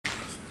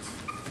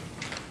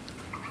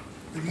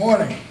Good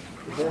morning.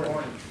 Good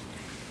morning.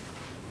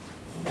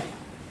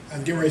 I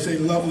was getting ready to say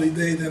lovely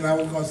day, then I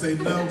was going to say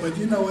no, but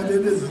you know what?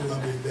 It is a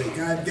lovely day.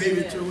 God gave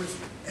it to us,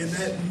 and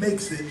that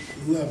makes it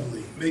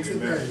lovely. Makes it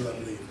very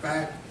lovely. In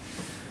fact,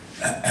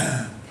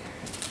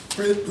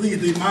 please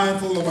be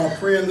mindful of our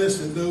prayer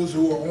list and those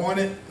who are on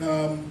it.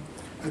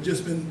 I've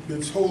just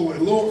been told a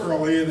little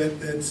earlier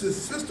that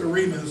Sister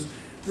Rena's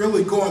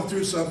really going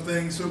through some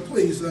things, so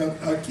please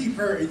keep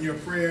her in your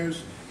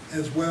prayers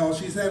as well.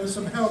 She's having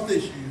some health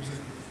issues, and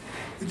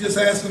we're just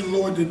asking the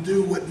Lord to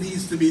do what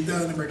needs to be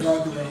done in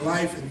regard to her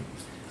life. And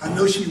I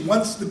know she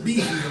wants to be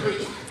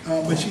here,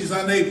 but she's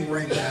unable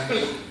right now.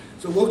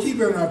 So we'll keep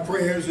her in our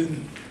prayers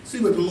and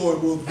see what the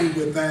Lord will do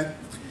with that.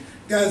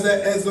 Guys,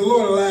 as the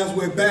Lord allows,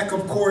 we're back,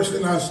 of course,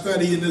 in our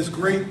study in this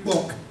great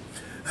book,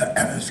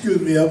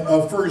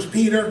 of 1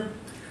 Peter.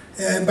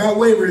 And by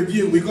way of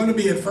review, we're going to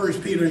be in 1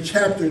 Peter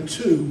chapter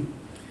 2,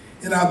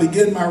 and I'll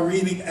begin my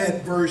reading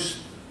at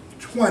verse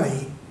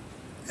 20,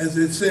 as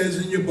it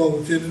says in your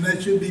bulletin, and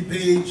that should be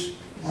page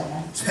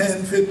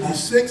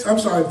 1056. I'm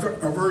sorry,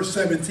 verse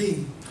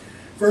 17.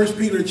 1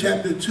 Peter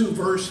chapter 2,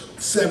 verse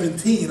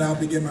 17, I'll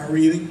begin my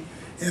reading,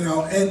 and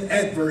I'll end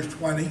at verse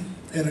 20.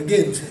 And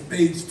again,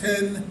 page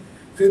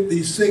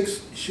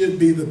 1056 should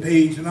be the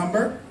page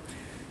number.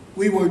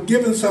 We were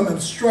given some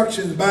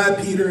instructions by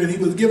Peter, and he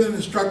was giving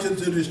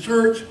instructions to this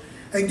church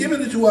and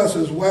giving it to us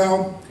as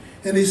well.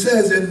 And he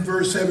says in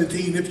verse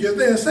 17, if you're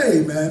there, say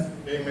amen.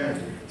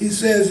 Amen. He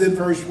says in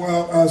verse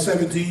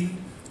 17,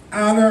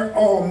 honor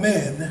all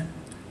men,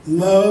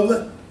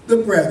 love the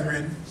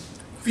brethren,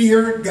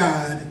 fear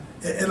God.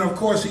 And of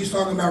course, he's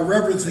talking about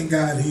reverencing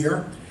God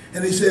here.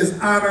 And he says,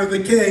 honor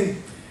the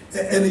king.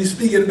 And he's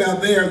speaking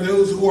about there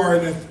those who are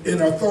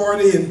in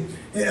authority.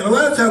 And a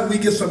lot of times we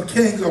get some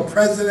kings or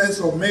presidents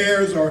or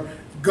mayors or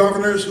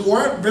governors who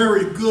aren't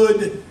very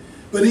good.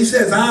 But he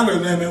says honor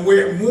them, and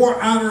we're more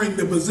honoring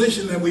the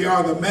position than we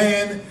are the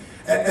man,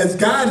 as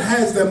God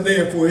has them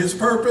there for his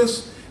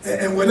purpose.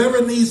 And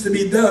whatever needs to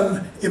be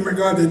done in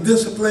regard to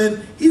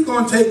discipline, he's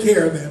going to take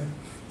care of them.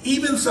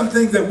 Even some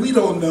things that we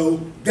don't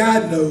know,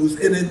 God knows,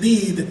 and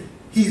indeed,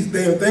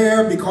 they're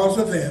there because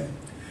of him.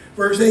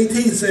 Verse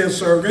 18 says,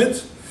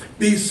 servants,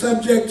 be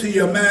subject to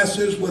your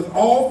masters with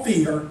all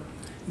fear,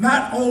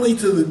 not only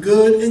to the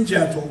good and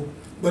gentle,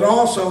 but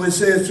also, it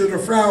says, to the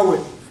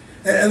froward.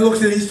 And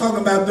look, he's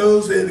talking about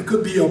those, that it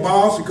could be your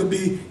boss, it could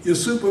be your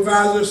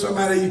supervisor,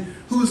 somebody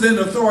who's in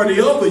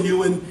authority over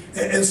you,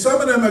 and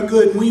some of them are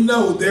good. We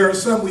know there are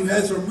some, we've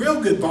had some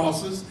real good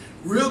bosses,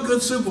 real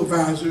good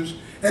supervisors,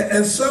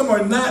 and some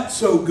are not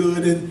so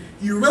good, and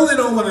you really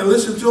don't want to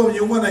listen to them,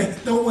 you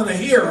don't want to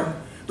hear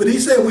them. But he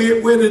said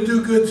we're to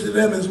do good to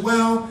them as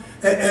well,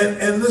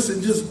 and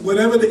listen, just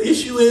whatever the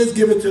issue is,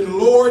 give it to the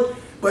Lord,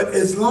 but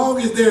as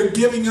long as they're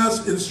giving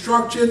us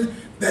instruction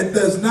that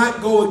does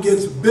not go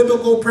against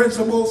biblical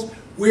principles,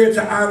 we're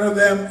to honor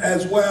them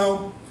as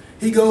well.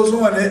 He goes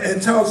on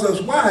and tells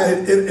us why.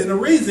 And the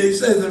reason, he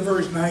says in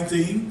verse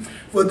 19,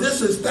 for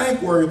this is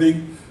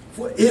thankworthy,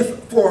 this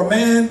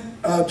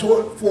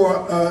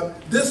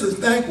is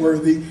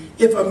thankworthy,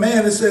 if a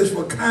man, it says,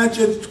 for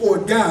conscience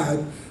toward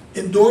God,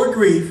 endure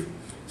grief,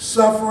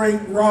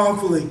 suffering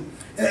wrongfully.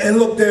 And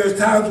look, there's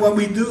times when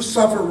we do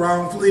suffer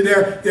wrongfully.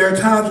 There are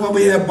times when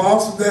we have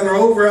bosses that are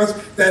over us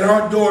that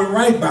aren't doing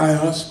right by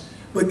us.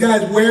 But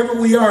guys, wherever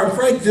we are, and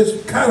Frank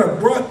just kind of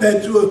brought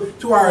that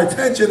to our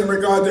attention in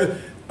regard to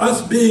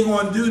us being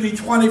on duty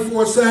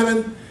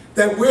 24/7,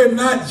 that we're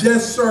not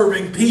just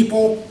serving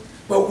people,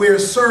 but we're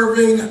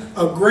serving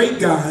a great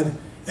God,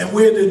 and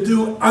we're to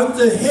do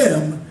unto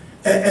him,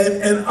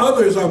 and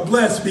others are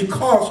blessed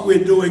because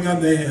we're doing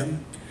unto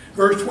him.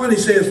 Verse 20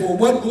 says, for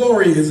what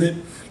glory is it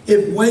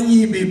if when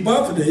ye be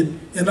buffeted,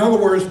 in other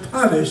words,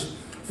 punished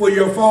for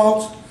your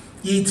faults,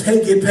 ye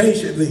take it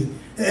patiently.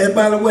 And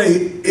by the way,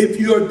 if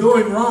you're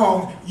doing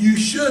wrong, you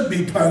should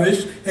be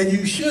punished, and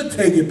you should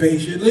take it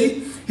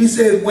patiently. He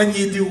says, when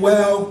ye do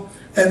well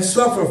and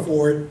suffer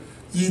for it,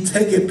 ye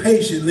take it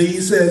patiently.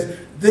 He says,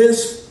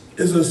 this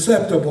is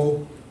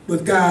acceptable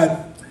with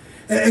God.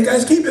 And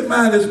guys, keep in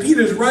mind, as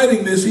Peter's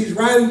writing this, he's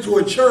writing to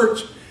a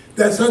church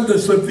that's under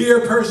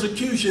severe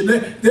persecution.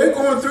 They're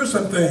going through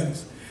some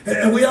things.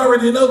 And we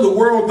already know the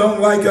world don't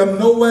like them,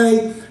 no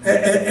way.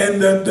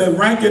 And the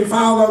rank and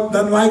file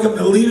doesn't like them.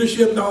 The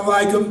leadership don't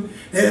like them.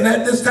 And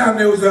at this time,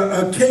 there was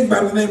a king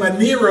by the name of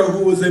Nero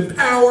who was in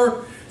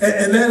power.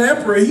 And that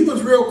emperor, he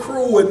was real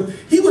cruel. And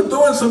he was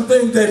doing some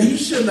things that he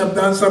shouldn't have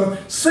done, some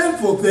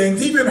sinful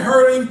things, even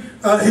hurting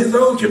his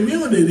own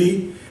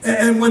community.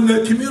 And when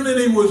the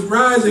community was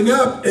rising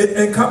up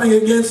and coming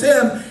against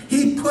him,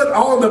 he put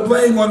all the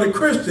blame on the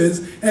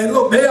Christians. And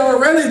look, they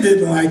already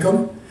didn't like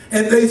him.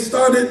 And they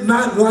started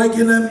not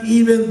liking him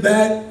even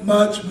that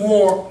much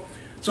more.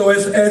 So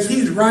as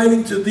he's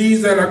writing to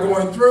these that are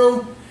going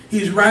through,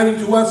 he's writing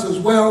to us as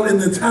well in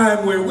the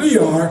time where we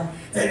are.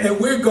 And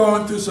we're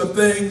going through some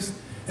things,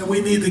 and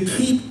we need to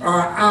keep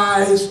our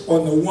eyes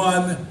on the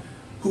one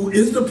who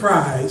is the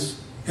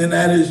prize, and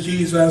that is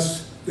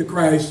Jesus the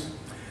Christ.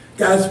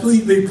 Guys,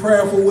 please be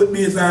prayerful with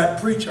me as I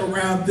preach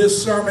around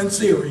this sermon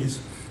series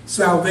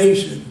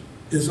salvation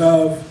is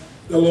of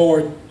the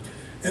Lord.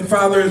 And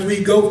Father, as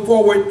we go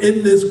forward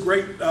in this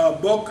great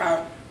book,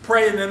 I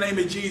pray in the name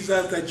of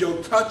Jesus that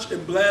you'll touch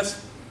and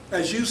bless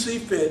as you see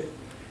fit.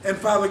 And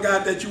Father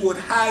God, that you would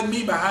hide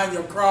me behind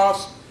your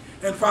cross.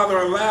 And Father,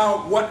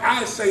 allow what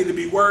I say to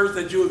be words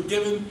that you have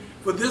given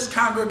for this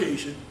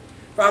congregation.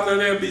 Father,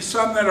 there'll be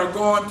some that are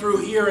going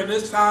through here in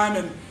this time.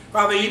 And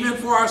Father, even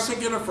for our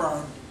sick and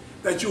infirm,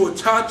 that you would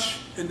touch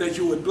and that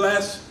you would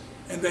bless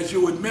and that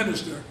you would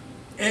minister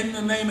in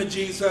the name of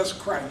Jesus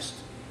Christ,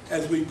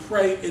 as we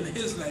pray in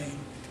his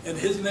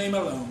name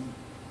alone.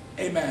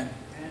 Amen.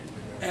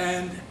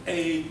 And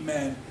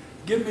amen.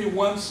 Give me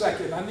 1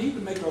 second. I need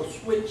to make a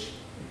switch,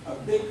 a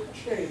big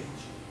change,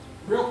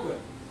 real quick.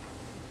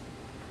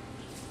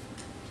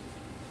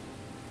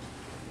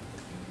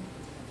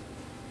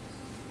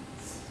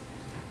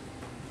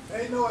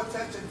 Pay no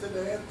attention to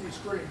the empty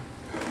screen.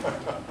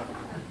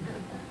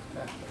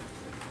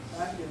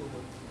 I get it.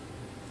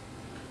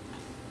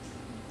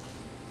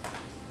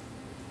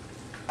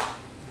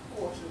 Of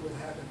course it would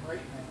happen right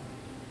now.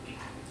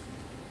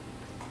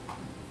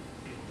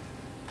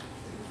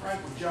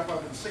 Frank would jump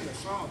up and sing a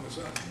song or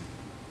something.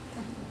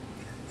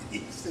 He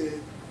said,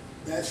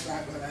 that's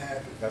not going to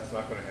happen. That's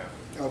not going to happen.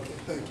 Okay,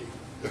 thank you.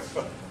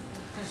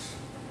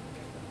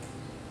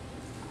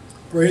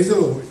 Praise the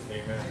Lord.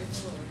 Amen.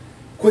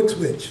 Quick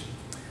switch.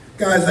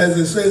 Guys, as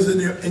it says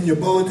in your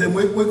bulletin,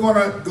 we're going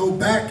to go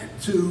back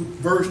to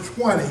verse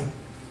 20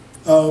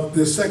 of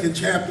the 2nd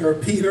chapter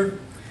of Peter.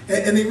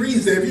 And he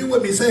reads there, if you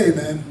with me, say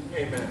amen.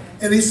 Amen.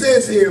 And he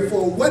says here,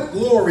 for what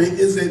glory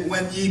is it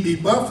when ye be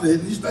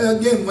buffeted?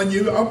 Again, when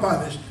you are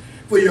punished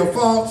for your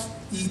faults,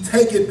 ye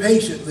take it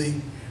patiently.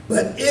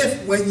 But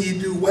if when ye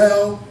do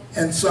well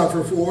and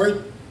suffer for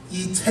it,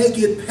 ye take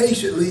it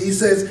patiently, he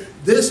says,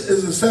 this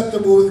is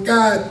acceptable with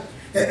God.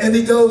 And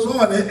he goes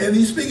on, and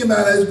he's speaking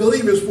about as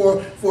believers,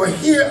 for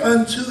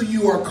hereunto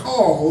you are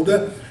called,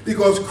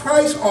 because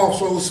Christ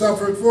also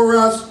suffered for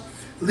us,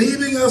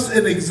 leaving us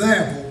an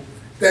example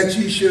that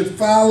ye should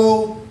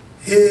follow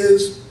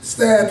his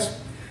steps.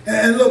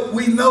 And look,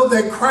 we know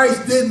that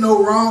Christ did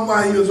no wrong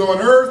while he was on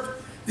earth.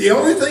 The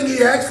only thing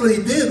he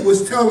actually did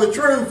was tell the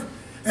truth.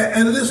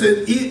 And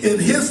listen, in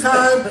his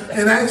time,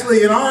 and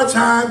actually in our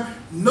time,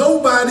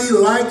 nobody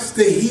likes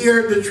to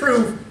hear the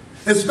truth.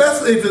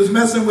 Especially if it's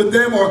messing with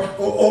them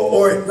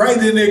or right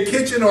in their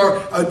kitchen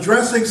or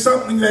addressing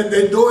something that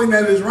they're doing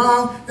that is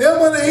wrong. They don't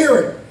want to hear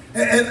it.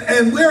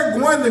 And we're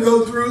going to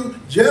go through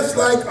just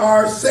like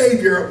our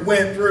Savior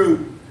went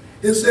through.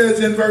 It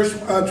says in verse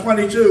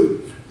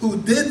 22,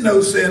 who did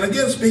no sin,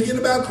 again speaking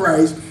about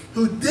Christ,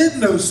 who did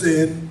no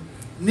sin,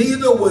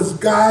 neither was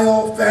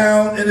guile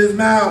found in his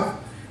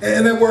mouth.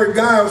 And that word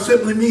guile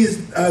simply means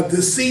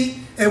deceit.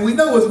 And we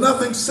know there's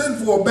nothing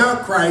sinful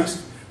about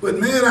Christ. But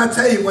man, I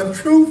tell you, when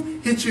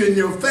truth hits you in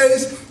your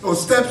face or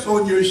steps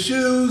on your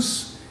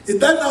shoes, it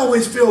doesn't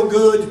always feel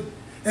good.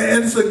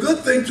 And it's a good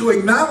thing to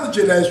acknowledge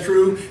it as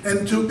true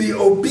and to be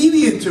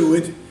obedient to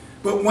it.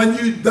 But when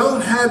you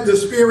don't have the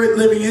Spirit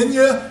living in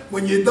you,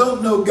 when you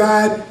don't know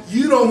God,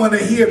 you don't want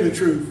to hear the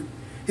truth.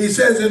 He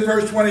says in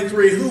verse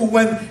 23, who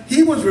when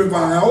he was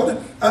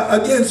reviled,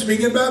 again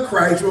speaking about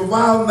Christ,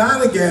 reviled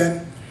not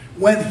again,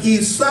 when he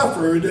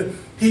suffered,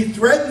 he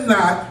threatened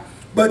not,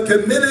 but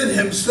committed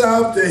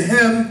himself to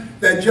him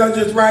that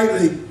judges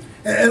rightly.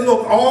 And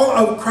look, all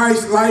of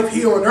Christ's life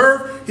here on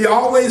earth, he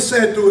always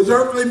said through his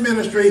earthly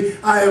ministry,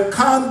 I have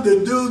come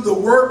to do the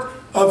work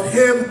of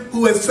him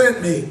who has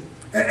sent me.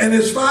 And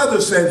his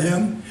Father sent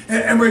him.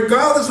 And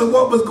regardless of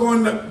what was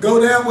going to go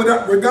down,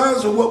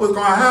 regardless of what was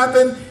going to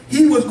happen,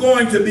 he was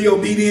going to be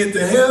obedient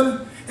to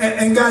him.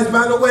 And guys,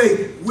 by the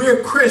way,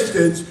 we're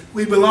Christians.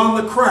 We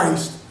belong to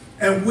Christ.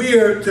 And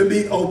we're to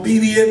be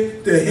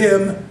obedient to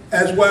him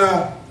as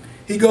well.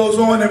 He goes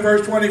on in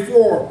verse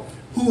 24,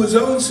 who his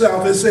own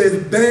self, it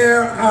says,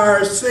 bear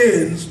our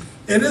sins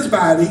in his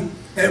body,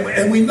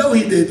 and we know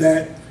he did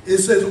that. It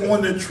says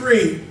on the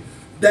tree,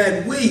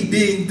 that we,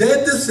 being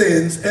dead to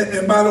sins,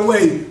 and by the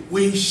way,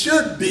 we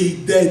should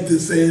be dead to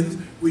sins.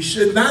 We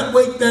should not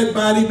wake that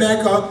body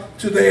back up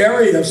to the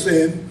area of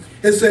sin.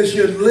 It says,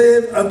 should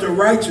live unto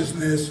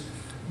righteousness,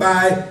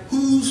 by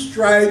whose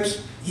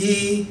stripes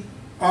ye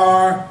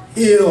are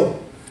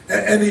healed.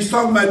 And he's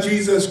talking about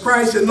Jesus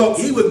Christ. And look,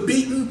 he was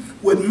beaten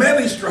with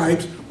many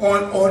stripes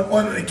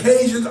on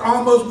occasions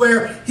almost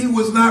where he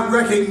was not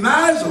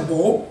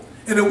recognizable.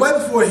 And it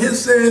wasn't for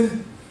his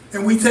sin,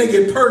 and we take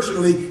it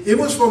personally. It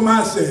was for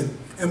my sin.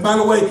 And by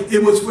the way,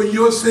 it was for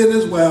your sin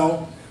as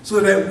well,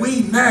 so that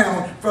we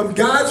now, from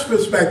God's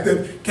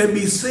perspective, can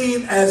be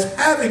seen as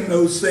having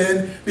no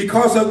sin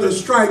because of the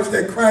stripes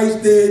that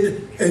Christ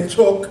did and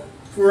took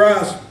for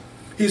us.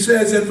 He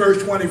says in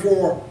verse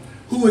 24,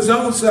 who his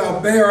own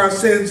self bare our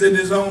sins in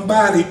his own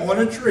body on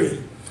a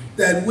tree,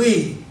 that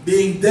we,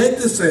 being dead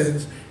to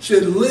sins,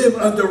 should live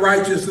unto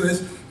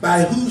righteousness,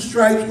 by whose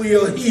stripes we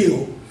are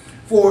healed.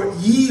 For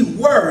ye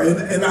were,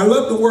 and I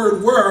love the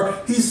word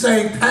were, he's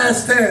saying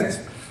past tense,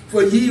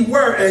 for ye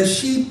were as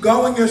sheep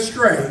going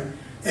astray,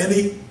 and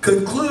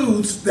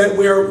concludes that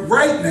we're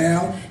right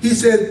now. He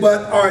says,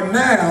 but are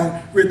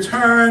now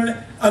returned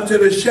unto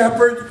the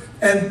shepherd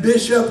and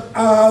bishop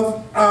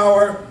of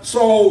our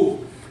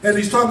soul. And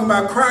he's talking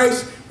about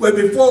Christ, where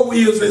before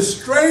we was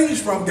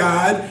estranged from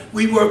God,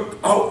 we were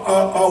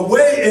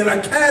away in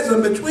a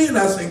chasm between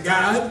us and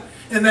God,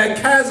 and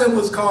that chasm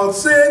was called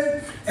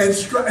sin,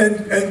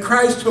 and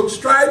Christ took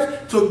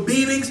stripes, took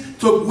beatings,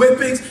 took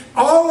whippings,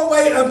 all the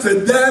way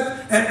unto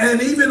death,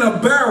 and even a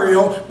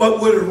burial,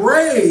 but was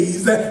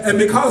raised, and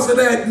because of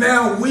that,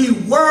 now we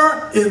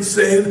were in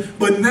sin,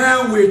 but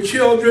now we're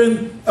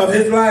children of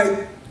his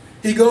light.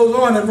 He goes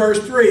on in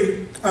verse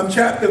 3,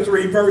 chapter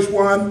 3, verse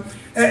 1,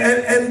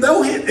 and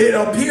though it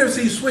appears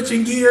he's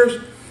switching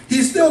gears,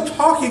 he's still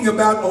talking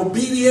about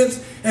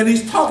obedience, and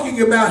he's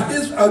talking about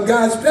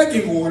God's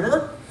pecking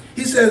order.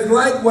 He says,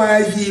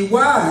 likewise, ye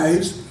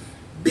wives,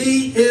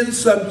 be in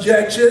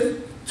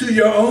subjection to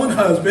your own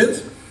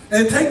husbands.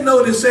 And take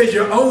note, it says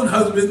your own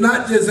husbands,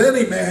 not just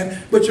any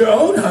man, but your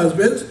own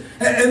husbands.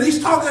 And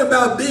he's talking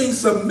about being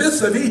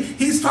submissive.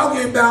 He's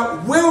talking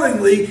about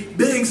willingly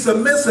being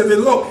submissive.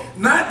 And look,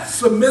 not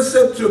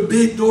submissive to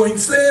be doing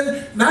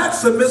sin, not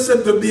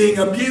submissive to being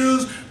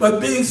abused,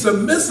 but being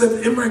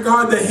submissive in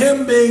regard to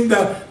him being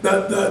the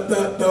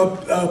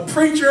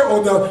preacher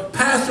or the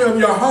pastor of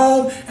your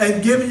home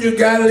and giving you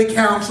godly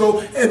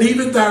counsel and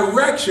even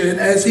direction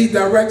as he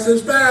directs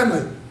his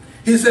family.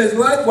 He says,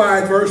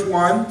 likewise, verse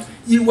 1,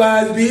 ye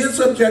wives, be in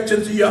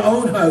subjection to your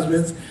own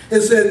husbands.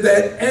 It says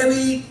that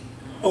any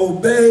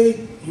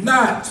obey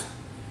not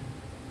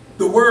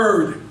the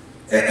word.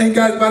 And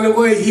guys, by the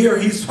way, here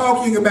he's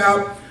talking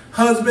about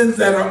husbands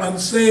that are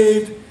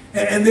unsaved,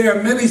 and there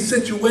are many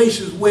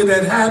situations where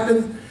that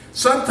happens.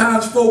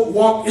 Sometimes folk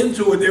walk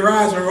into it, their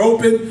eyes are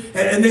open,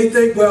 and they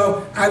think,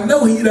 well, I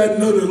know he doesn't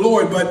know the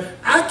Lord, but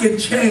I can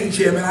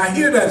change him. And I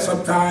hear that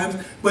sometimes,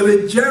 but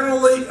it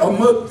generally,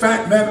 in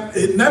fact,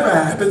 it never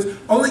happens.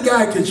 Only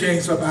God can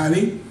change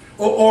somebody.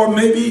 Or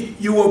maybe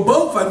you were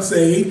both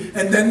unsaved,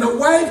 and then the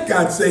wife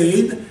got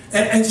saved,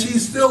 and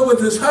she's still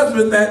with his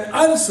husband that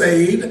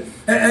unsaved.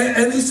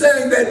 And he's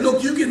saying that,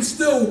 look, you can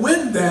still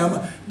win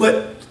them,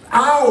 but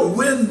I'll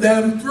win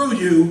them through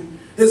you.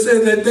 It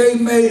says that they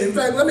may, in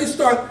fact, let me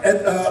start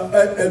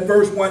at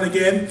verse 1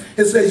 again.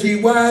 It says,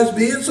 ye wives,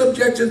 be in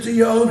subjection to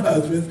your own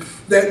husbands,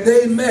 that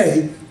they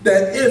may,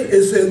 that if,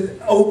 it says,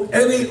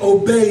 any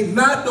obey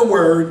not the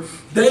word,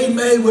 they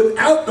may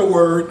without the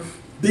word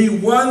be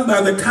won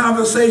by the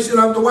conversation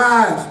of the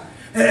wives.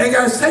 And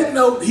guys, take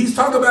note, he's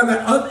talking about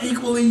an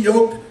unequally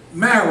yoked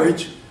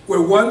marriage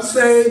where one's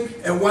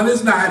saved and one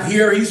is not.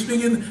 Here he's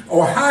speaking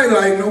or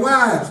highlighting the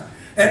wives.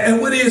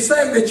 And what he is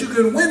saying, that you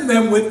can win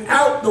them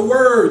without the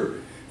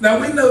word. Now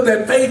we know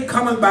that faith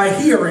cometh by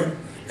hearing,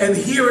 and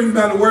hearing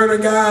by the word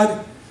of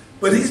God.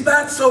 But he's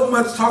not so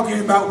much talking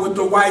about what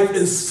the wife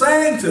is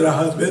saying to the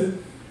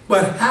husband,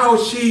 but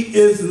how she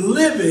is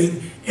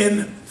living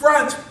in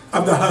front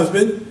of the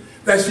husband,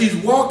 that she's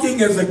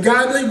walking as a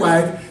godly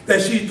wife,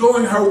 that she's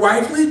doing her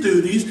wifely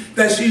duties,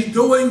 that she's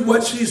doing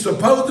what she's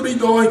supposed to be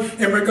doing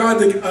in regard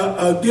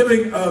to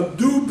giving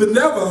due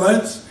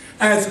benevolence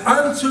as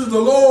unto the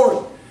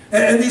Lord.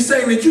 And he's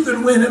saying that you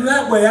can win him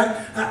that way.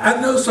 I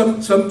know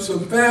some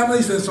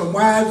families and some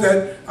wives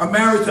that are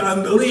married to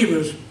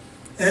unbelievers.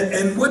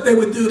 And what they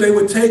would do, they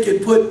would take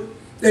and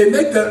they'd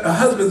make the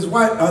husband's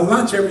wife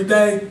lunch every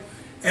day,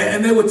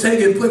 and they would take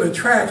and put a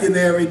track in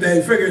there every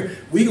day, figuring,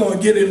 we're going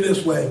to get him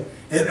this way.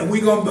 And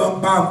we're going to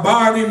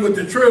bombard him with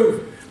the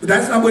truth. But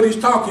that's not what he's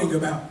talking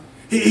about.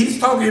 He's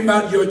talking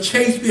about your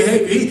chaste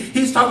behavior.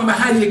 He's talking about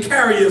how you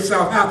carry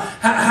yourself,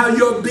 how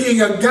you're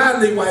being a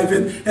godly wife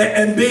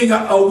and being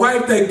a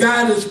wife that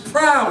God is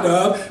proud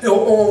of,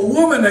 or a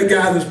woman that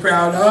God is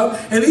proud of.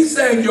 And he's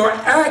saying your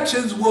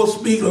actions will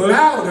speak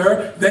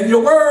louder than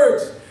your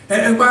words.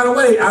 And by the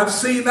way, I've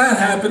seen that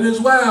happen as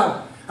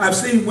well. I've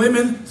seen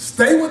women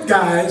stay with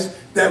guys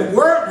that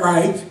weren't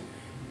right.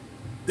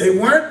 They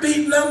weren't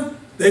beating them.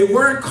 They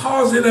weren't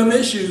causing them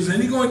issues.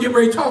 And you're going to get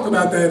ready to talk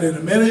about that in a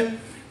minute.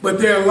 But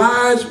their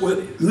lives were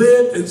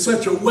lived in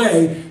such a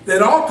way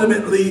that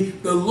ultimately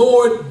the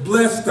Lord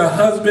blessed the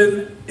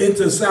husband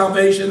into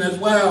salvation as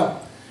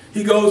well.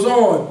 He goes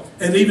on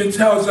and even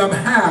tells them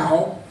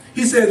how.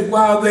 He says,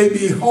 while they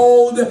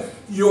behold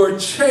your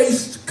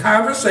chaste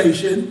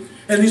conversation,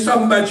 and he's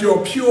talking about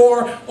your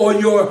pure or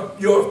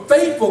your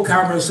faithful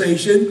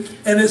conversation,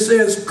 and it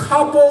says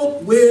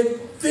coupled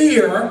with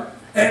fear.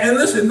 And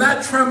listen,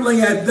 not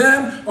trembling at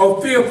them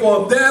or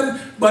fearful of them,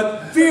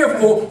 but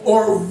fearful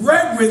or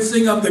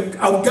reverencing of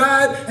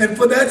God. And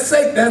for that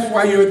sake, that's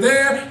why you're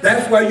there.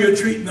 That's why you're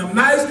treating them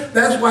nice.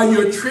 That's why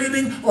you're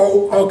treating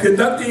or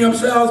conducting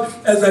yourselves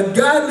as a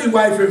godly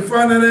wife in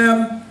front of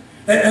them.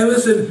 And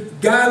listen,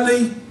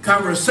 godly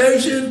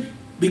conversation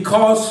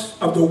because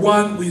of the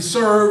one we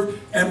serve,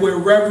 and we're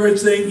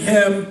reverencing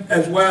him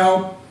as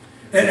well.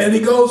 And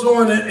he goes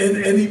on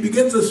and he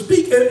begins to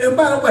speak. And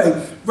by the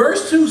way,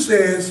 verse 2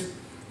 says,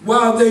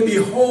 while they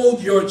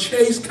behold your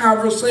chaste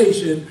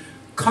conversation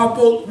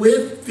coupled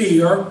with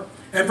fear.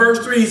 And verse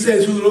 3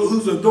 says,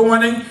 who's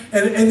adorning.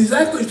 And he's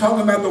actually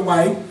talking about the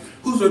wife,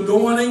 whose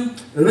adorning,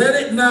 let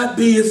it not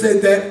be, it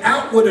said, that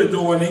outward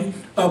adorning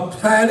of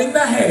plaiting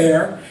the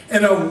hair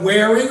and of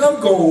wearing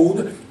of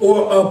gold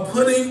or of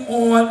putting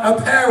on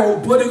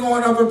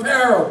of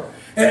apparel.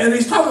 And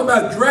he's talking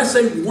about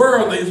dressing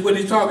worldly is what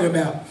he's talking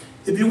about.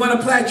 If you want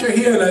to plait your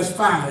hair, that's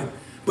fine.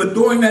 But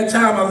during that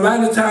time, a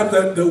lot of times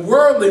the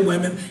worldly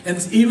women,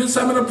 and even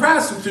some of the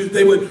prostitutes,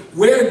 they would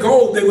wear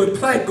gold. They would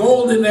plait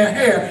gold in their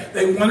hair.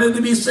 They wanted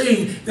to be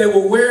seen. They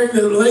were wearing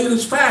the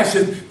latest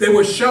fashion. They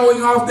were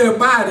showing off their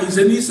bodies.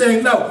 And he's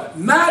saying, no,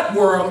 not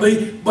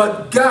worldly,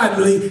 but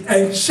godly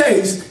and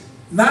chaste.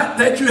 Not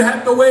that you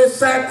have to wear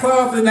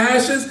sackcloth and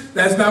ashes.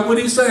 That's not what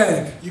he's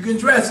saying. You can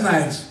dress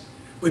nice,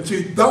 but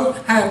you don't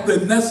have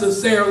to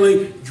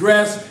necessarily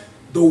dress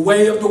the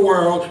way of the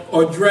world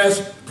or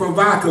dress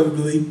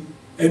provocatively.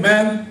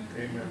 Amen?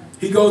 Amen.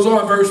 He goes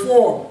on, verse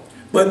 4.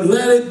 But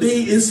let it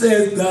be, it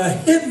says, the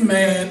hidden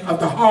man of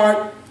the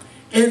heart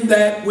in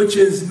that which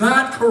is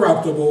not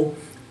corruptible,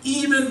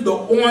 even the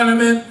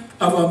ornament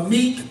of a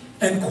meek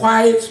and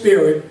quiet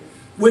spirit,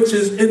 which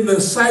is in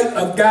the sight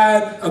of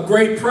God a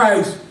great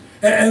price.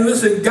 And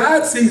listen,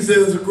 God sees it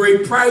as a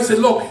great price.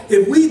 And look,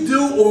 if we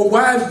do or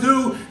wives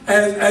do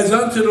as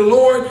unto the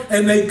Lord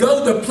and they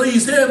go to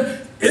please him,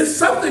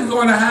 something's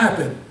going to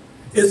happen.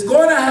 It's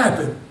going to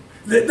happen.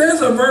 There's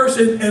a verse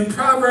in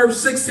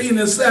Proverbs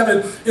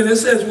 16:7, and it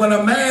says, when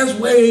a man's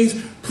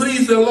ways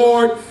please the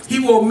Lord, he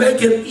will make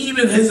him,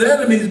 even his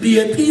enemies, be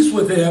at peace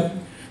with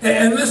him.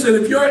 And listen,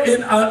 if you're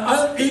in an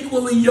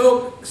unequally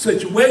yoked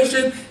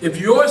situation,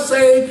 if you're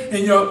saved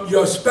and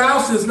your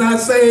spouse is not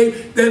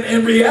saved, then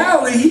in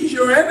reality, he's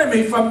your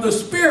enemy from the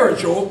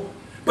spiritual.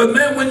 But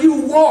man, when you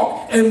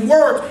walk and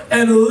work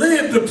and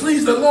live to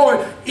please the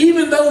Lord,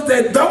 even those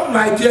that don't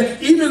like you,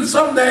 even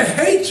some that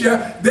hate you,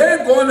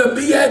 they're going to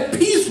be at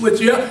peace with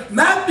you,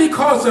 not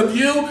because of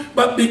you,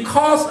 but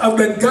because of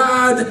the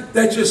God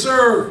that you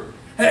serve.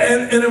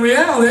 And in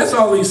reality, that's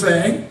all he's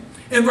saying.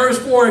 In verse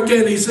 4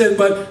 again, he said,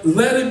 but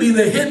let it be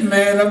the hidden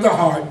man of the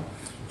heart,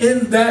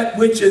 in that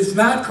which is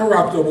not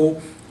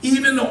corruptible,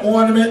 even the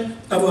ornament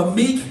of a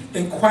meek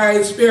and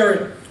quiet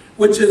spirit,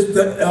 which is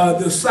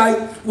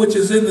which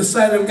is in the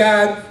sight of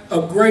God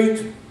a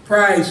great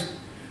price.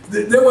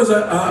 There was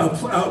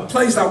a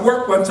place I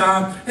worked one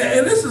time,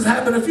 and this has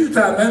happened a few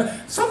times,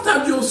 man.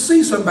 Sometimes you'll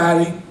see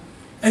somebody,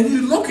 and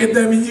you look at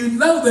them, and you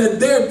know that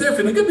they're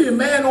different. It could be a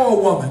man or a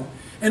woman.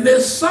 And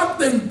there's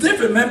something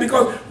different, man,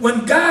 because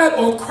when God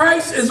or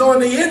Christ is on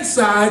the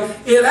inside,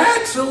 it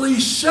actually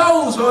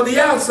shows on the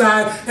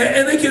outside,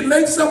 and it can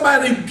make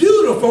somebody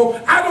beautiful.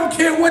 I don't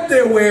care what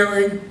they're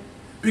wearing,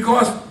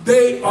 because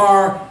they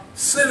are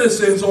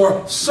citizens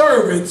or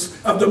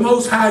servants of the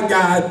Most High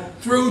God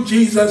through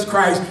Jesus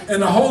Christ.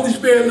 And the Holy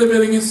Spirit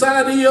living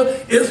inside of you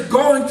is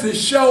going to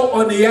show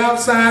on the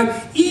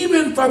outside,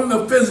 even from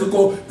the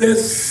physical.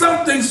 There's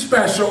something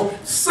special,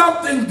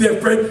 something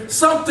different,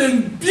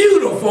 something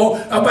beautiful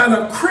about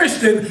a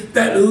Christian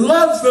that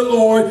loves the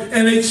Lord,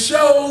 and it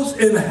shows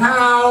in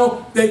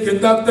how they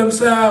conduct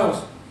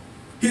themselves.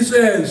 He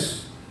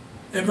says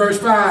in verse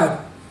 5,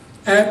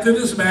 after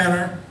this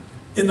manner,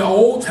 in the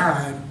old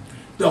time,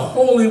 the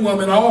holy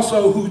women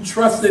also who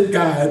trusted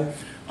God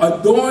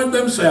adorned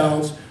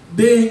themselves,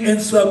 being in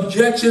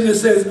subjection, it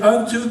says,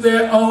 unto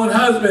their own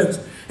husbands.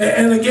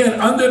 And again,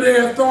 under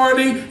their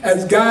authority,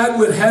 as God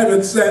would have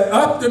it set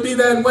up to be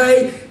that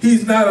way.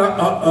 He's not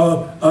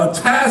a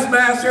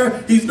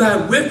taskmaster. He's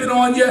not whipping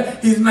on you.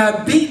 He's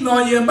not beating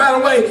on you. And by the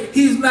way,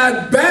 he's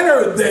not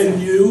better than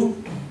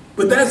you.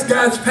 But that's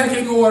God's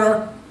pecking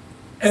order.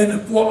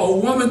 And for a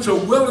woman to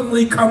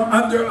willingly come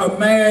under a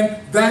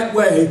man that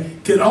way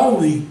can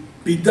only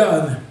be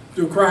done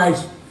through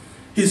Christ.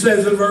 He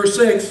says in verse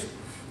 6,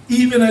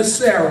 even as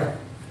Sarah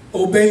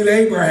obeyed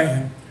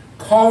Abraham,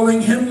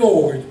 calling him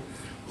Lord,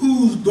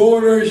 whose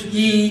daughters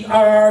ye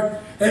are.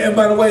 And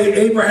by the way,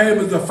 Abraham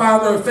is the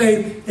father of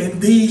faith.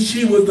 Indeed,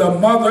 she was the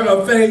mother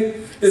of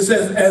faith. It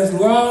says, as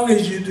long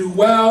as you do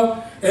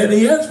well. And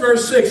he ends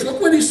verse 6.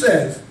 Look what he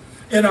says.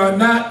 And are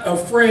not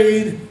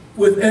afraid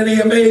with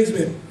any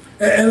amazement.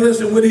 And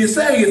listen, what he's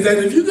saying is that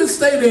if you can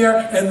stay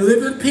there and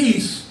live in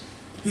peace,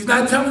 he's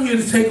not telling you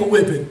to take a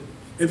whipping.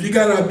 If you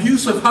got an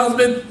abusive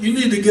husband, you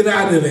need to get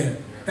out of there.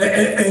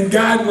 And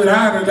God would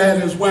honor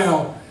that as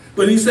well.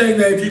 But he's saying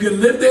that if you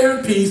can live there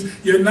in peace,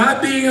 you're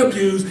not being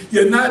abused,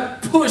 you're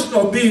not pushed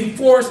or being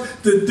forced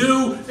to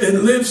do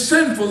and live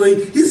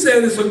sinfully. He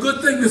said it's a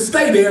good thing to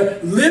stay there,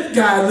 live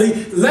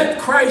godly, let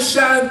Christ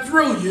shine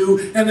through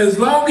you, and as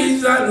long as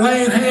he's not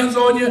laying hands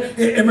on you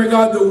in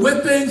regard to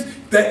whippings,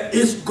 that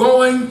it's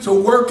going to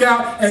work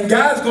out, and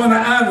God's going to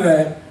honor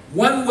that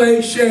one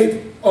way,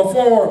 shape, or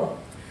form.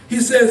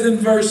 He says in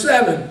verse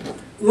 7,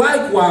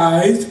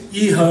 likewise,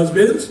 ye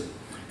husbands,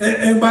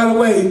 and by the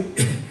way,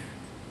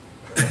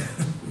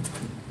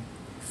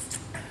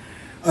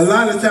 a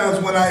lot of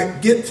times when I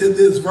get to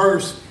this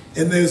verse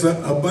and there's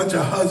a bunch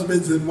of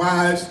husbands and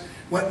wives,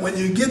 when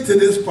you get to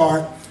this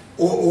part,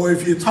 or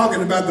if you're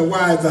talking about the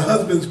wives, the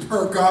husbands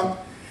perk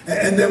up.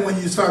 And then when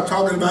you start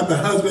talking about the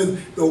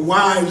husband, the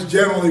wives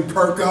generally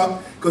perk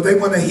up because they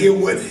want to hear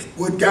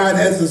what God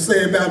has to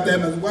say about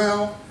them as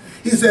well.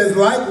 He says,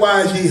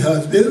 likewise, ye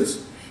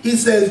husbands, he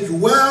says,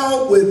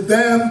 dwell with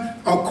them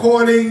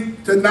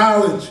according to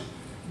knowledge,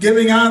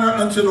 giving honor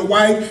unto the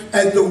wife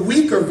as the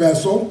weaker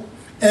vessel,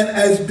 and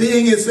as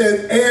being, it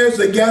says, heirs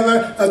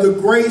together of the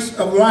grace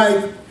of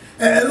life.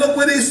 And look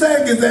what he's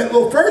saying is that,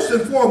 well, first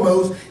and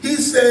foremost, he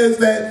says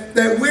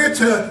that we're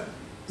to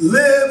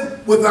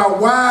live with our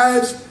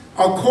wives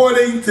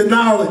according to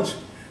knowledge.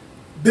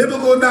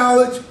 Biblical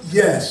knowledge,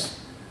 yes.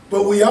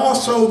 But we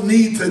also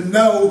need to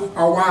know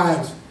our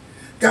wives.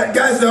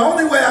 Guys, the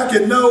only way I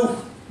can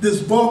know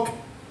this book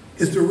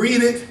is to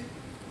read it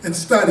and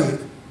study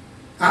it.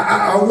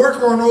 I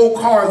work on old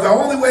cars. The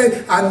only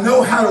way I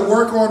know how to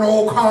work on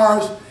old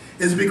cars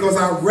is because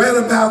I read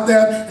about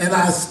them and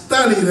I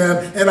study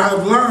them and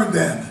I've learned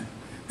them.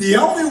 The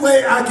only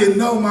way I can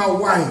know my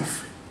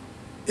wife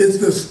is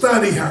to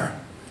study her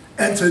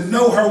and to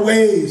know her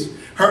ways,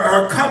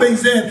 her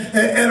comings in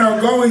and her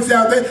goings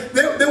out.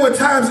 There were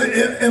times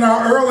in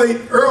our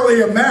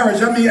earlier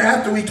marriage, I mean,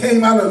 after we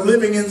came out of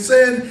living in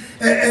sin,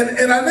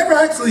 and I never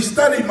actually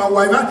studied my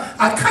wife.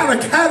 I kind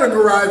of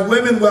categorized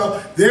women,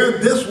 well, they're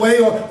this way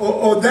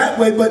or that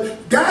way,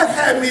 but God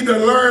had me to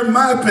learn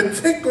my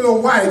particular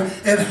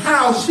wife and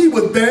how she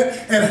was bent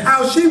and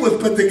how she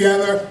was put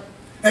together.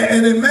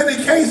 And in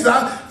many cases,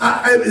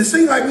 it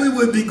seemed like we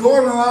would be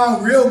going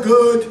along real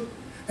good.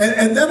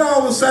 And then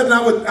all of a sudden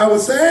I would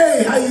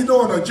say, hey, how you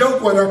doing? Or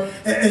joke with her.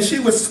 And she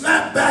would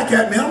snap back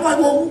at me. I'm like,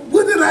 well,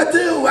 what did I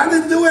do? I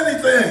didn't do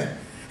anything.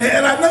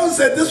 And I noticed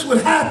that this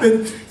would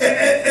happen.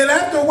 And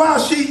after a while,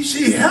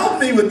 she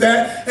helped me with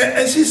that.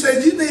 And she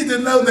said, you need to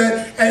know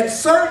that at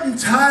certain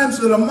times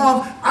of the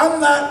month, I'm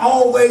not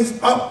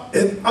always up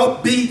and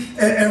upbeat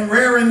and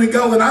raring to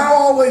go. And I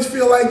always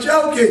feel like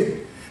joking.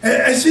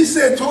 And she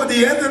said toward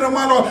the end of the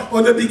month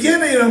or the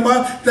beginning of the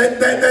month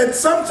that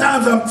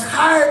sometimes I'm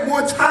tired,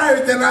 more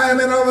tired than I am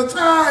in other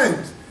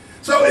times.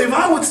 So if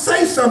I would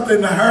say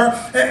something to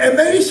her, and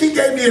maybe she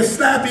gave me a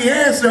snappy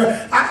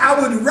answer, I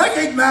would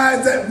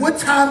recognize that what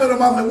time of the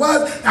month it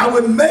was. I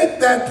would make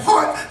that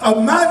part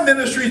of my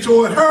ministry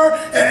toward her.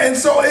 And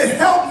so it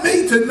helped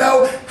me to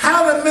know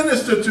how to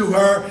minister to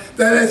her,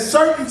 that at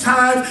certain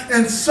times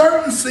and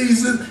certain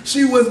seasons,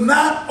 she was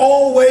not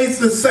always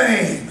the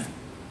same.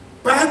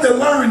 But I had to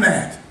learn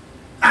that.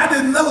 I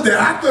didn't know that.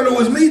 I thought it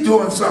was me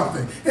doing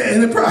something.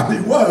 And it probably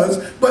was.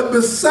 But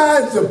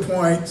besides the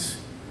point,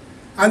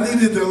 I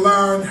needed to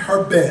learn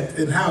her bent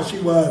and how she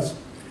was.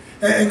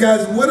 And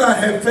guys, what I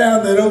have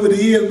found that over the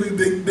years,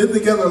 we've been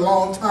together a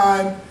long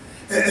time.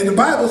 And the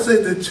Bible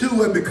said the two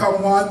have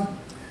become one.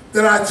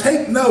 That I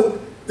take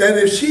note that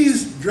if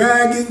she's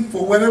dragging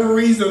for whatever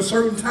reason a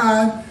certain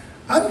time,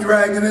 I'm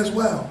dragging as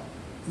well.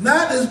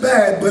 Not as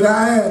bad, but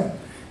I am.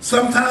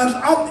 Sometimes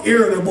I'm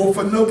irritable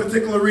for no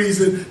particular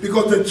reason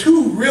because the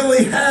two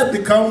really have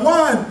become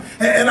one.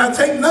 And I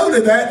take note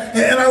of that,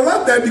 and I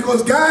love that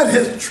because God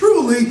has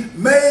truly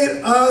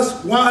made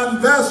us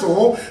one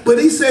vessel. But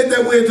he said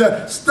that we're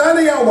to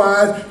study our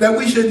wives, that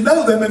we should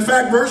know them. In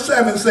fact, verse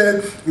 7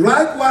 said,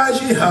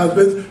 likewise ye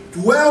husbands,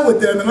 dwell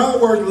with them. In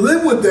other words,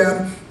 live with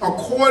them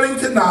according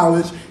to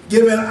knowledge,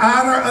 giving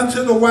honor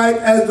unto the wife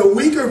as the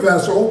weaker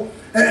vessel.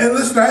 And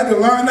listen, I had to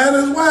learn that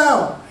as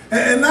well.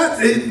 And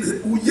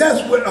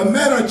yes,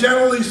 men are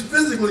generally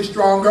physically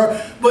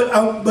stronger, but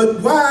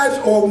wives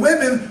or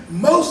women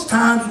most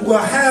times will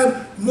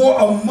have more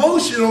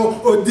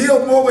emotional or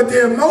deal more with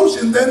their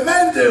emotions than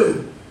men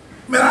do.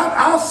 Man,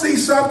 I'll see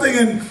something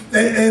and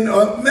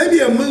maybe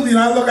a movie and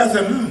I look, I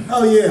say,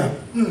 oh yeah,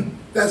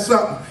 that's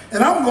something.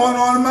 And I'm going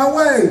on in my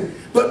way.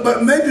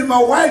 But maybe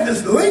my wife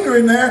is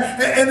lingering there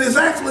and it's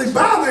actually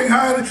bothering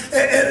her.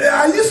 And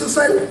I used to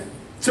say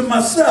to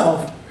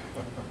myself,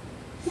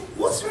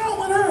 what's wrong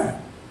with her?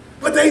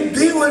 But they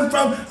dealing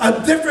from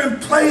a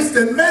different place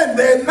than men.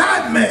 They're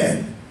not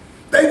men.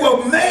 They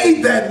were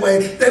made that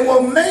way. They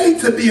were made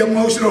to be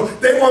emotional.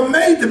 They were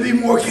made to be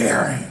more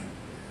caring.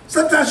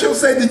 Sometimes she'll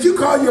say, did you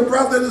call your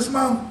brother this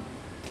month?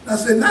 I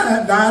said,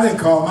 nah, I didn't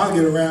call him. I'll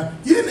get around.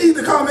 You didn't need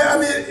to call me. I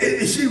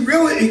mean, she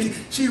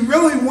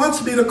really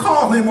wants me to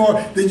call him.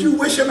 Or did you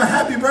wish him a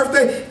happy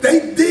birthday?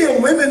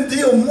 Women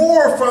deal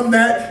more from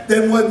that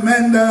than what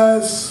men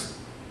does.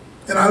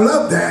 And I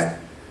love that.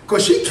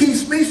 Because she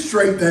keeps me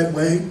straight that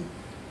way.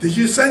 Did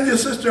you send your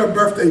sister a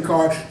birthday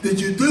card? Did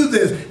you do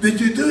this?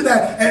 Did you do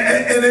that?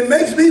 And it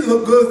makes me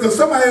look good because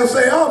somebody will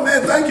say, oh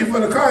man, thank you for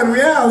the card. In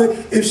reality,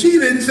 if she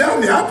didn't tell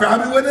me, I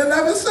probably would have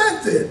never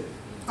sent it.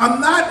 I'm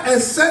not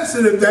as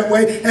sensitive that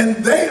way, and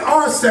they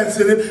are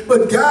sensitive,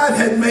 but God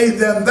had made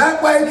them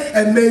that way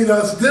and made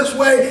us this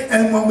way,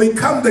 and when we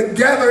come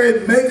together,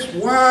 it makes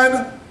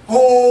one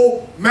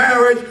whole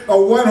marriage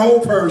or one whole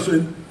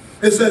person.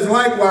 It says,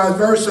 likewise,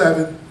 verse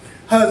 7,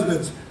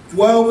 husbands,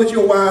 dwell with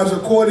your wives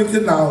according to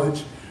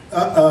knowledge,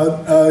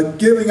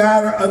 giving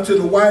honor unto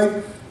the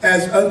wife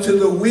as unto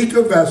the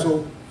weaker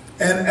vessel,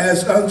 and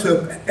as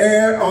unto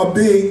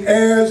being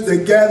heirs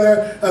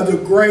together of the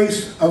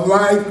grace of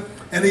life.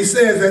 And he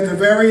says at the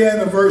very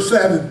end of verse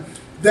 7,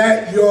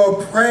 that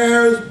your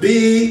prayers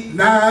be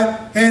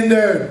not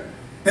hindered.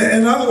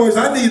 In other words,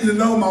 I need to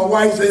know my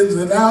wife's ins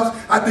and outs.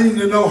 I need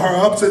to know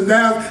her ups and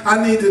downs.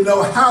 I need to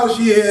know how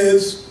she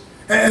is.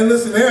 And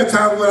listen, there are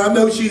times when I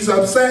know she's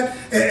upset,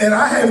 and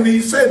I haven't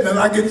even said that.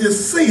 I can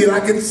just see it. I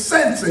can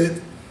sense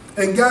it.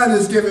 And God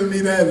has given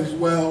me that as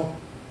well.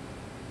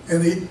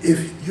 And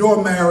if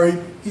you're married,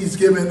 he's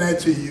given that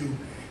to you.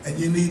 And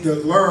you need to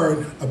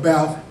learn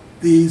about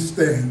these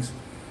things.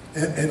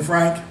 And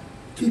Frank,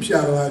 keeps you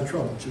out of a lot of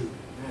trouble, too.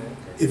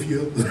 If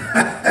you, he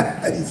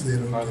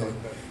said, okay.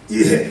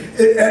 Yeah,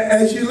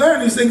 as you learn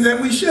these things,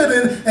 and we should,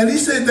 and he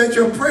said that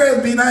your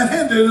prayers be not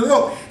hindered. And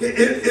look,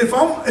 if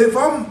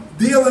I'm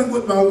dealing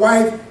with my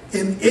wife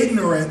in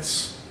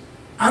ignorance,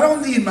 I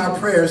don't need my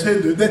prayers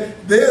hindered.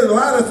 There's a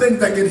lot of things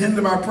that can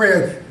hinder my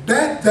prayers.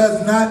 That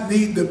does not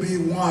need to be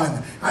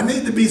one. I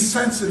need to be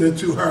sensitive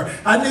to her.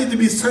 I need to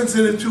be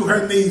sensitive to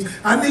her needs.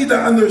 I need to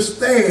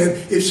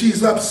understand if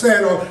she's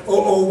upset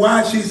or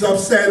why she's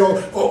upset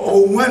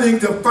or wanting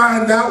to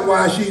find out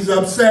why she's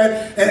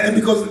upset. And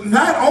because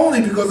not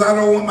only because I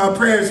don't want my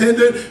prayers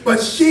hindered,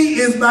 but she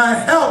is my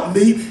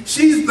helpmeet.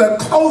 She's the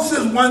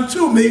closest one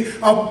to me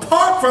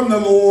apart from the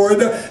Lord.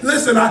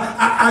 Listen,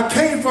 I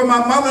came from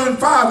my mother and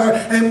father,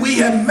 and we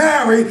have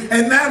married,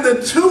 and now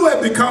the two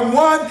have become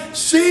one.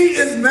 She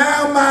is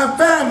now my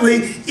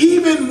family,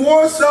 even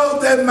more so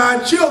than my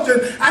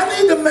children. I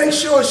need to make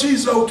sure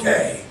she's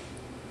okay,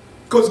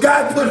 because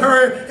God put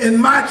her in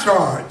my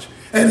charge.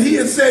 And he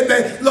has said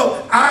that,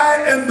 look, I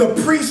am the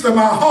priest of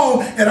my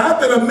home, and I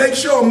better make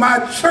sure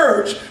my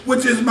church,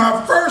 which is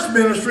my first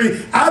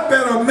ministry, I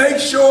better make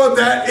sure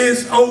that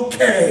it's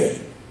okay.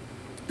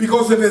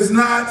 Because if it's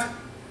not,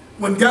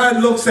 when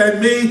God looks at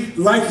me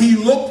like he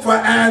looked for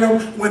Adam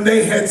when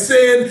they had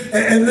sinned,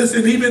 and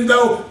listen, even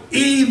though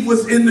Eve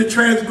was in the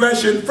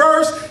transgression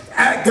first,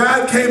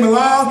 God came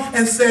along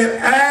and said,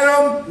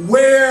 Adam,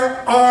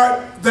 where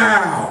art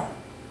thou?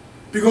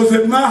 Because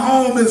if my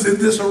home is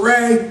in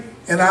disarray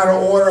and out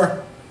of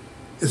order,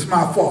 it's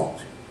my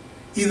fault.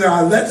 Either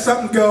I let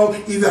something go,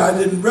 either I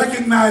didn't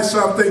recognize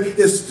something,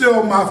 it's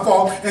still my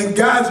fault. And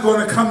God's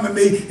going to come to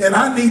me, and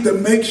I need to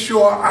make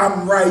sure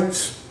I'm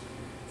right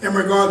in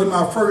regard to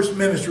my first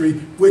ministry,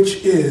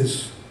 which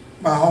is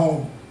my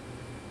home.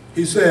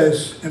 He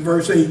says in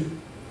verse 8,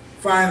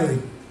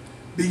 finally,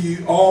 be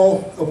ye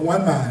all of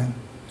one mind,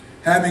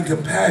 having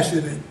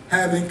compassion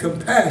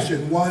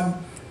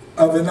one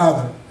of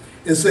another.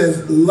 It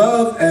says,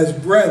 love as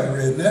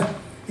brethren.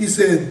 He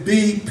said,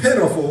 be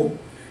pitiful.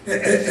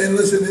 And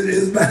listen,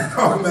 it's not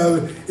talking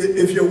about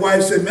if your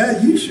wife said,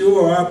 man, you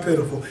sure are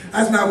pitiful.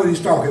 That's not what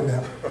he's talking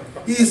about.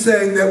 He's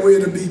saying that we're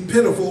to be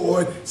pitiful,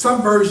 or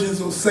some versions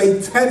will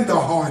say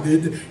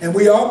tender-hearted, and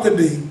we ought to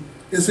be.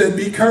 It said,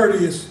 be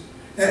courteous.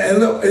 And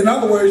look, in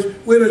other words,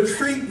 we're to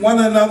treat one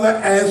another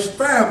as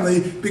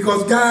family,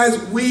 because,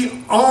 guys,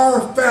 we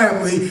are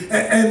family.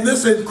 And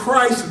listen,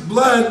 Christ's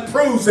blood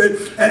proves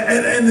it.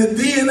 And the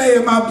DNA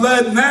of my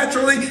blood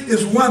naturally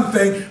is one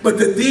thing, but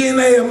the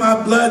DNA of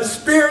my blood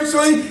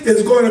spiritually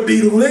is going to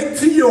be linked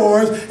to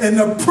yours. And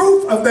the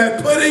proof of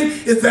that pudding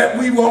is that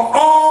we will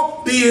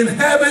all be in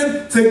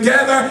heaven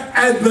together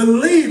as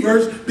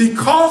believers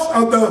because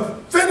of the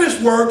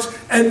finished works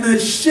and the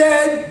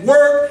shed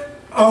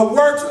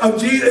works of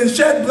Jesus,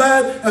 shed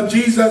blood of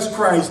Jesus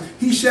Christ.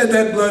 He shed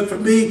that blood for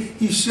me.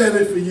 He shed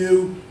it for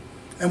you.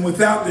 And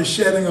without the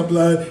shedding of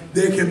blood,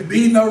 there can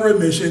be no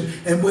remission.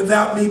 And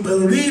without me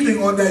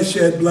believing on that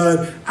shed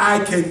blood, I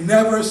can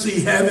never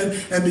see heaven.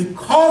 And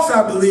because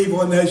I believe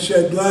on that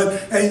shed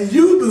blood, and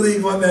you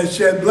believe on that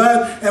shed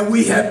blood, and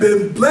we have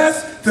been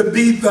blessed to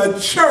be the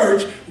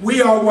church,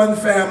 we are one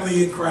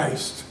family in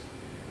Christ.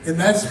 And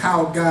that's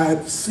how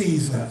God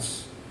sees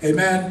us.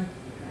 Amen.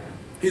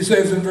 He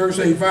says in verse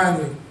 8,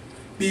 finally,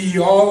 be ye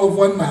all of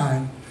one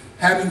mind,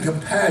 having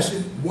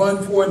compassion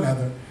one for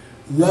another,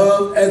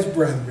 love as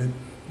brethren,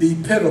 be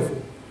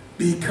pitiful,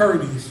 be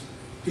courteous.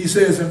 He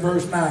says in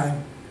verse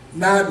 9,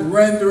 not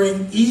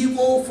rendering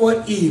evil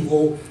for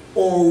evil,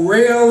 or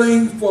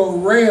railing for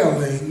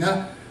railing,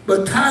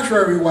 but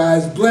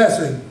contrariwise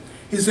blessing.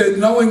 He said,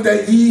 knowing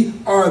that ye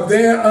are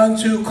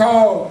thereunto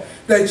called,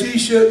 that ye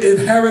should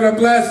inherit a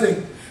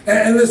blessing.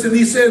 And listen,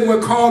 he said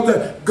we're called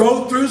to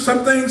go through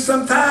some things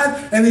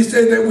sometimes. And he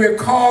said that we're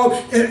called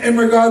in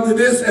regard to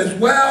this as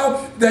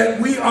well, that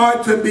we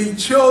are to be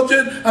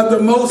children of the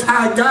Most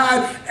High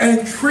God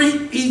and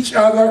treat each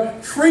other,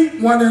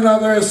 treat one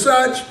another as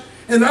such.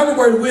 In other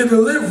words, we're to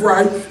live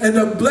right, and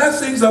the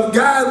blessings of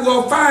God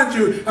will find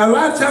you. A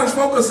lot of times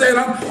folks are saying,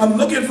 I'm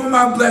looking for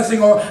my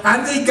blessing, or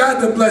I need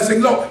God to blessing.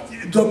 Look,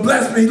 to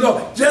bless me.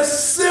 Look,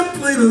 just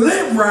simply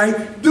live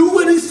right, do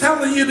what he's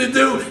telling you to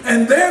do,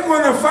 and they're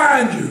going to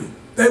find you.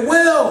 They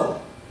will.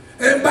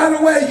 And by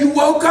the way, you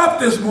woke up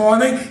this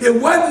morning. It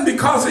wasn't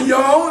because of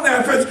your own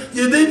efforts.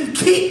 You didn't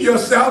keep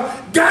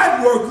yourself.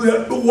 God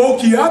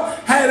woke you up,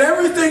 had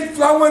everything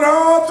flowing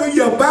all through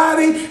your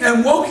body,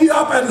 and woke you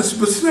up at a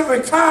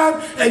specific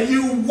time, and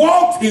you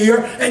walked here,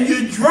 and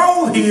you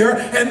drove here,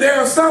 and there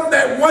are some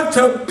that want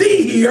to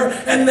be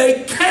here, and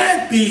they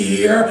can't be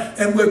here,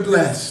 and we're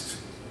blessed.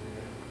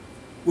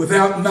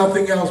 without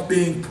nothing else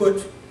being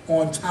put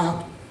on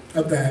top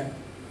of that.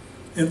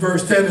 In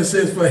verse 10 it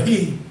says, for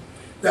he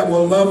that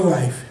will love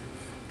life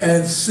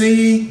and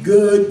see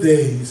good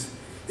days,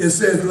 it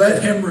says,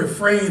 let him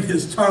refrain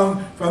his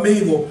tongue from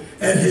evil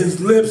and his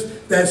lips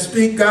that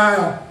speak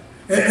guile.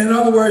 In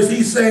other words,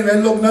 he's saying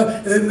that, look,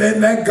 and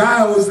that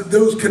guile was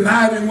those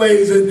conniving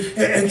ways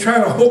and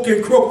trying to hook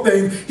and crook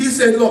things. He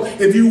said, look,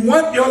 if you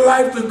want your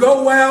life to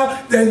go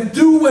well, then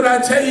do what I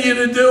tell you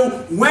to do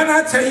when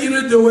I tell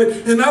you to do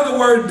it. In other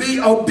words,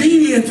 be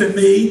obedient to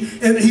me.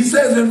 And he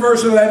says in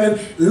verse 11,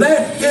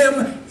 let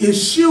him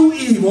eschew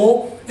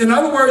evil. In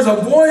other words,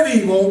 avoid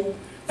evil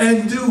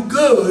and do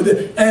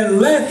good, and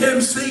let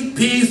him seek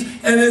peace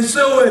and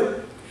ensue it.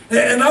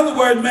 In other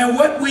words, man,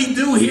 what we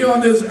do here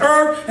on this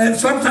earth, and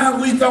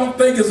sometimes we don't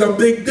think it's a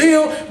big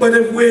deal, but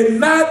if we're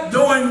not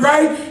doing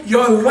right,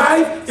 your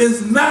life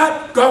is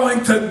not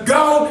going to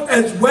go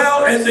as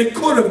well as it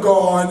could have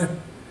gone.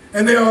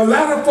 And there are a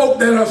lot of folk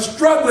that are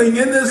struggling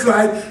in this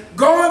life,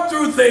 going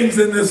through things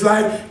in this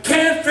life,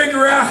 can't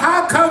figure out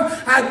how come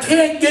I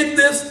can't get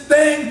this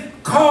thing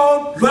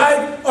called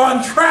life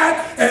on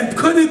track. And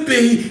could it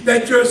be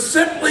that you're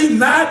simply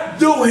not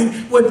doing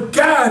what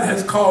God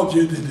has called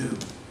you to do?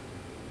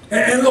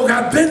 And look,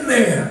 I've been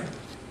there.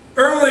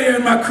 Earlier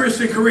in my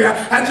Christian career,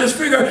 I just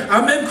figured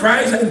I'm in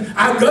Christ and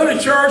I go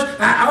to church,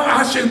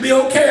 I should be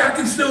okay. I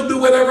can still do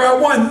whatever I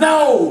want.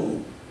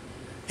 No.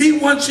 He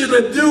wants you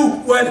to do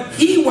what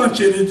he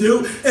wants you to do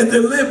and to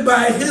live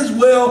by his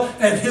will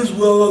and his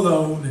will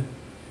alone.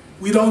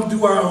 We don't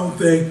do our own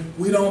thing.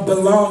 We don't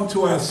belong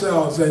to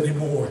ourselves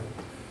anymore.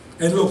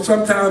 And look,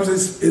 sometimes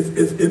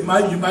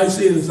you might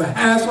see it as a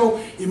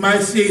hassle. You might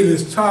see it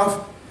as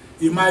tough.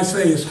 You might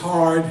say it's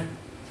hard.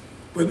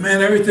 But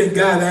man, everything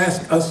God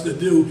asks us to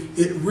do,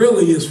 it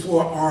really is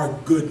for our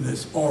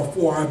goodness or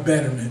for our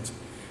betterment.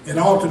 And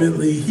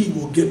ultimately, he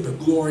will get the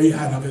glory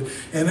out of it.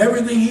 And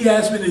everything he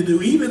asks me to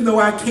do, even though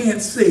I can't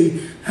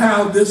see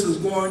how this is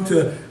going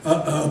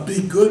to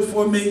be good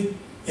for me,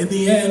 in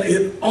the end,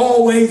 it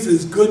always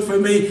is good for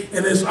me.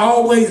 And it's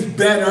always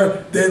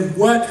better than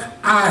what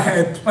I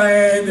had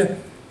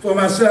planned for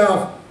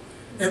myself.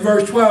 In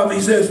verse 12, he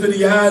says, for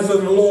the eyes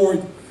of the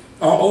Lord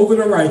are over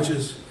the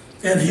righteous,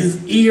 and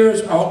his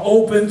ears are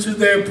open to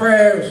their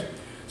prayers.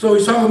 So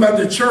he's talking about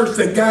the church,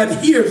 that God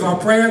hears our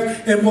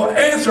prayers and will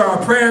answer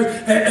our prayers.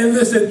 And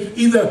listen,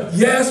 either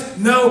yes,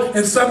 no,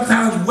 and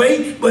sometimes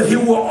wait, but he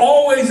will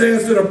always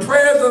answer the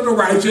prayers of the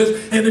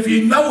righteous. And if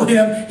you know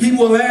him, he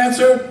will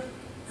answer.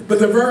 But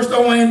the verse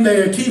don't end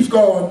there. It keeps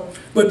going.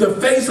 But the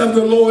face of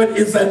the Lord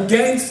is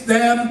against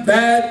them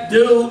that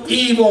do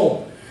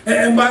evil.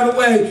 And by the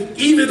way,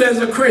 even as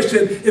a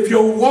Christian, if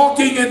you're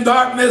walking in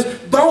darkness,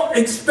 don't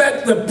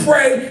expect to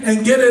pray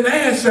and get an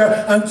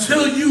answer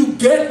until you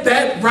get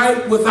that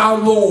right with our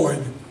Lord.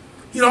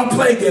 He don't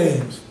play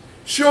games.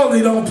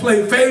 Surely don't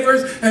play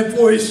favors. And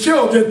for his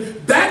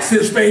children, that's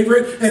his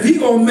favorite. And he's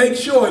going to make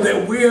sure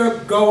that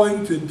we're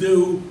going to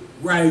do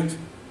right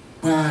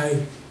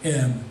by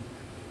him.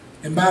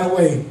 And by the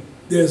way,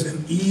 there's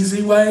an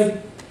easy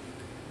way.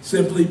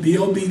 Simply be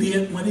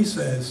obedient when he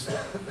says.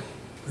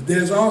 But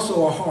there's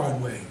also a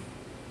hard way,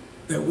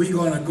 that we're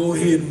going to go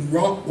ahead and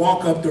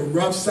walk up the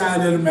rough side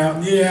of the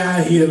mountain. Yeah,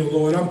 I hear the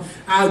Lord.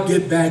 I'll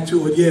get back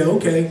to it. Yeah,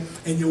 okay.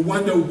 And you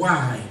wonder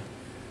why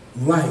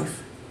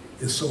life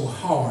is so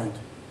hard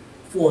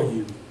for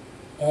you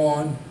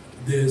on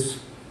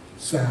this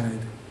side.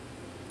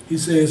 He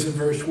says in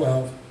verse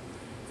 12,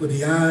 for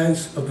the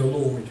eyes of the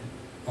Lord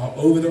are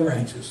over the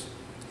righteous,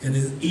 and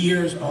his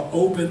ears are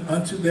open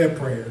unto their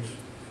prayers.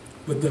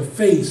 But the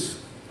face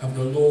of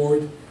the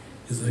Lord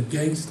is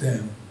against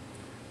them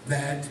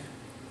that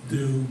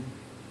do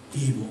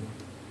evil.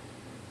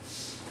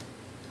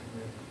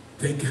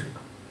 Take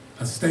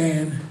a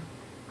stand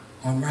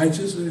on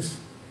righteousness.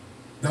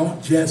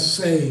 Don't just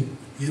say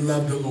you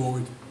love the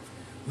Lord.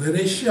 Let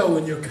it show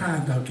in your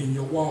conduct, in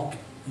your walk,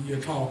 in your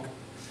talk.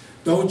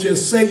 Don't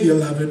just say you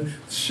love him.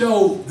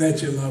 Show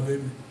that you love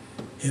him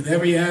in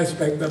every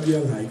aspect of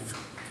your life.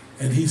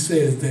 And he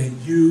says that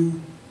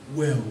you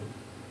will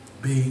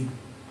be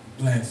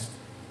blessed.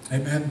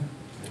 Amen.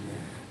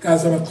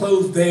 Guys, I'm going to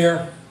close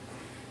there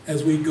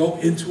as we go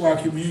into our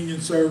communion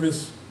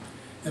service.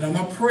 And I'm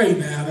going to pray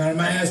now, and I'm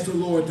going to ask the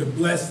Lord to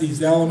bless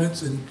these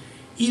elements and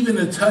even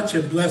to touch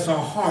and bless our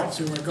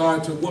hearts in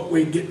regard to what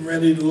we're getting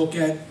ready to look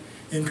at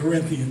in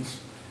Corinthians.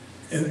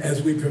 And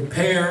as we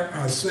prepare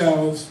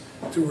ourselves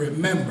to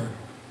remember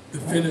the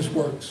finished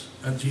works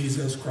of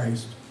Jesus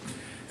Christ.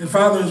 And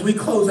Father, as we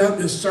close out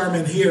this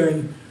sermon here,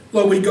 and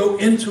Lord, we go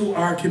into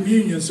our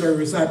communion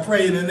service, I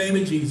pray in the name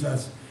of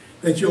Jesus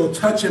that you'll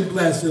touch and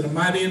bless in a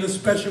mighty and a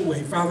special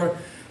way. Father,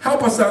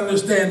 help us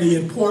understand the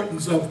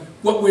importance of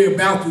what we're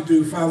about to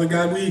do, Father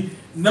God. We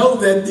know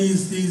that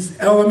these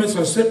elements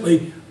are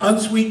simply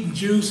unsweetened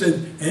juice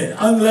and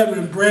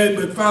unleavened bread,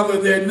 but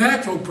Father, they're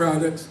natural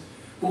products.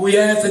 But we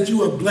ask that you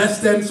would bless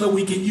them so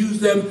we can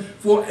use them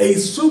for a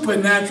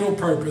supernatural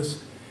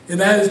purpose. And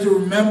that is to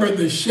remember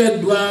the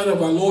shed blood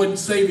of our Lord and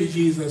Savior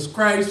Jesus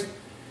Christ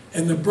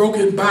and the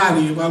broken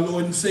body of our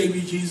Lord and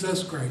Savior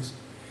Jesus Christ.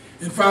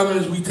 And Father,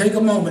 as we take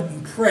a moment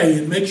and pray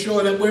and make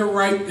sure that we're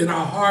right in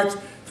our hearts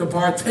to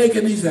partake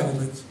in these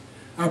elements,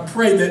 I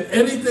pray that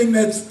anything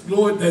that's,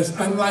 Lord, that's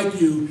unlike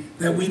you,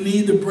 that we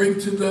need to bring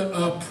to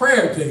the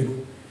prayer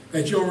table,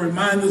 that you'll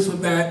remind us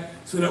of that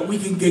so that we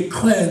can get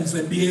cleansed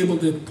and be able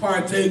to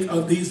partake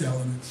of these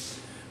elements.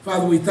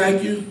 Father, we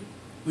thank you.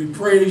 We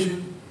praise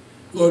you.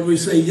 Lord, we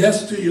say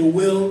yes to your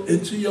will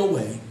and to your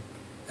way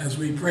as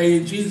we pray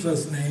in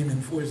Jesus' name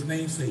and for his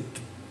name's sake.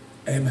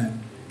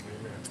 Amen.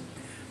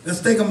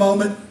 Let's take a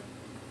moment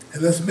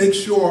and let's make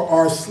sure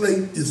our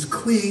slate is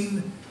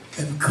clean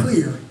and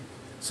clear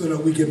so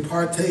that we can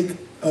partake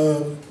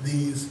of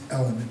these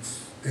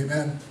elements.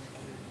 Amen.